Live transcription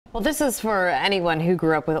Well, this is for anyone who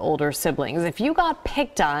grew up with older siblings. If you got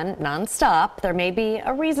picked on nonstop, there may be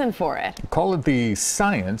a reason for it. Call it the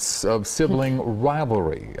science of sibling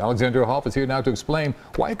rivalry. Alexandria Hoff is here now to explain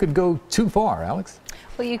why it could go too far. Alex?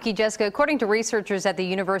 Well, Yuki, Jessica, according to researchers at the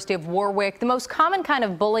University of Warwick, the most common kind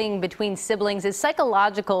of bullying between siblings is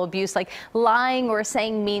psychological abuse, like lying or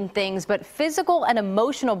saying mean things. But physical and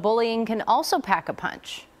emotional bullying can also pack a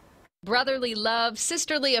punch. Brotherly love,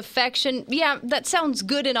 sisterly affection. Yeah, that sounds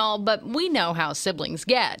good and all, but we know how siblings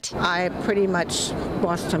get. I pretty much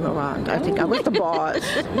bossed him around. I think I was the boss.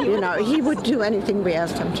 You know, he would do anything we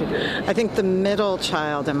asked him to do. I think the middle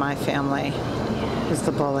child in my family is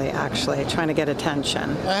the bully, actually, trying to get attention.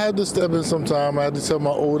 I had to step in sometime. I had to tell my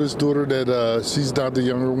oldest daughter that she's not the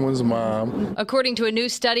younger one's mom. According to a new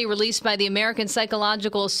study released by the American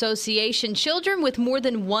Psychological Association, children with more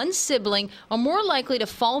than one sibling are more likely to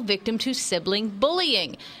fall victim to sibling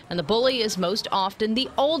bullying. And the bully is most often the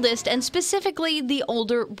oldest, and specifically the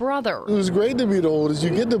older brother. It was great to be the oldest.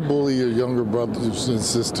 You get to bully your younger brothers and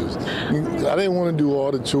sisters. I didn't want to do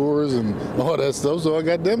all the chores and all that stuff, so I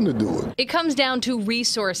got them to do it. It comes down to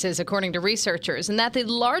resources, according to researchers, and that the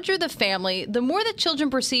larger the family, the more that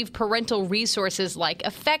children perceive parental resources like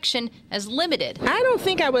affection as limited. I don't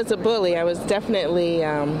think I was a bully. I was definitely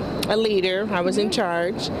a leader. I was in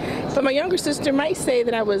charge. But my younger sister might say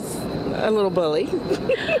that I was a little bully.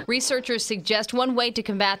 Researchers suggest one way to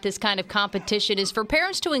combat this kind of competition is for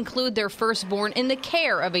parents to include their firstborn in the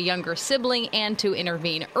care of a younger sibling and to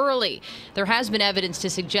intervene early. There has been evidence to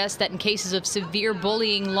suggest that in cases of severe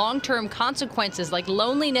bullying, long-term consequences like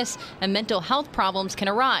loneliness and mental health problems can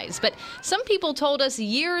arise. But some people told us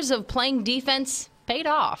years of playing defense paid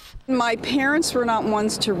off. My parents were not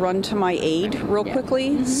ones to run to my aid real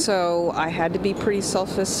quickly, so I had to be pretty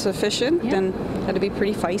self-sufficient and had to be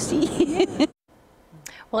pretty feisty.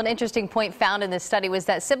 Well, an interesting point found in this study was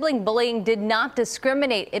that sibling bullying did not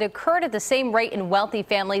discriminate. It occurred at the same rate in wealthy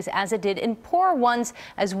families as it did in poorer ones,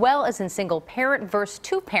 as well as in single-parent versus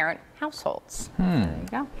two-parent households. There you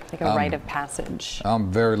go. Like a rite of passage. I'm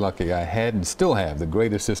very lucky. I had and still have the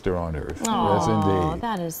greatest sister on earth. Oh, yes, indeed.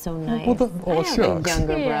 that is so nice. Well, I have shucks. a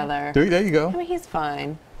younger brother. There you go. I mean, he's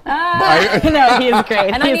fine. No, he's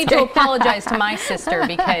great. And I need to apologize to my sister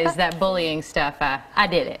because that bullying stuff, I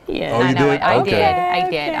did it. Yeah. Oh, you I know did? I Okay.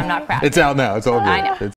 did. I'm not proud. It's out now. It's all good. I know.